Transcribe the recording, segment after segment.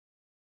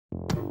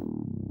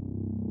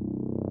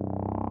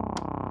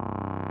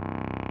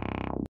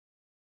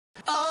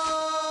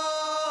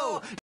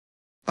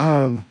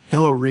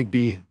Hello,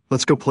 Rigby.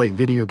 Let's go play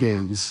video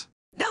games.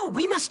 No,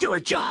 we must do our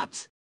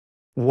jobs.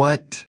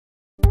 What?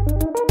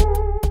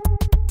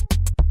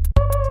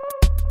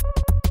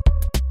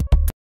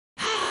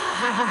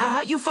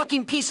 You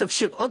fucking piece of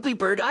shit, ugly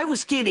bird. I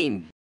was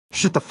kidding.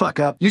 Shut the fuck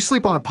up. You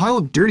sleep on a pile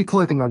of dirty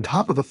clothing on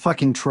top of a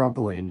fucking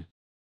trampoline.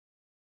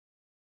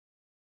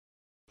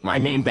 My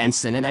name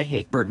Benson and I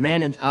hate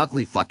Birdman and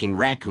ugly fucking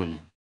raccoon.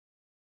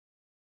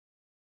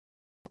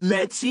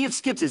 Let's see if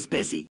Skips is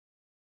busy.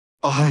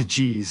 Oh,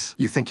 jeez.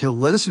 You think he'll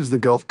let us use the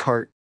golf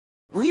cart?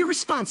 We're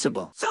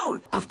responsible, so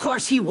of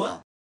course he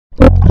will.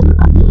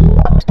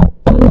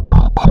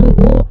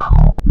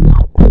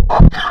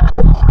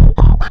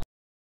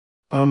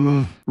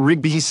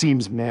 Rigby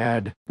seems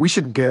mad. We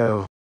should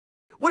go.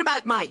 What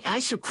about my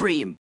ice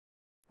cream?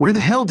 Where the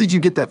hell did you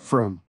get that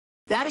from?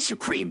 That ice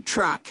cream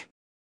truck.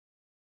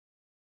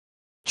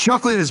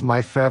 Chocolate is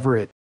my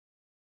favorite.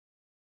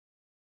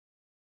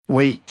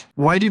 Wait,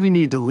 why do we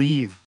need to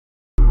leave?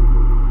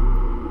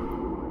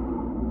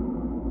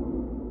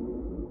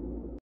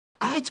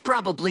 It's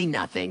probably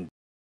nothing.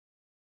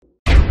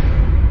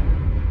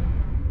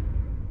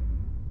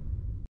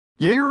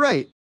 Yeah, you're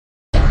right.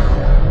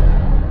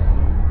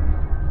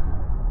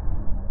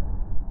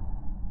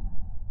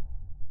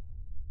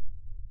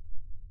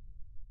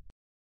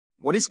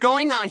 What is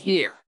going on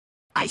here?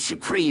 Ice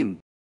cream.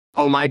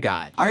 Oh my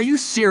god, are you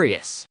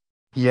serious?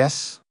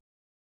 Yes.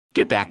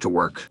 Get back to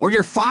work, or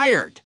you're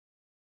fired!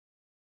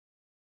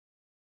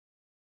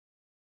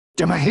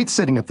 Damn, I hate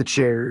setting up the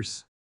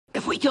chairs.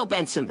 If we kill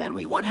Benson, then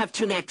we won't have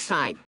to next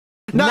time.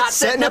 Not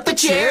setting up the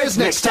chairs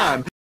next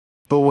time!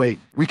 But wait,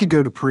 we could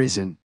go to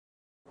prison.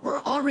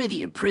 We're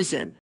already in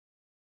prison.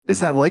 Is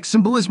that like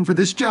symbolism for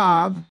this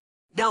job?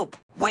 Nope,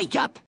 wake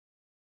up.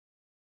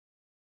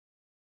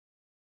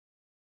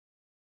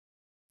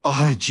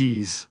 Oh,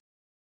 jeez.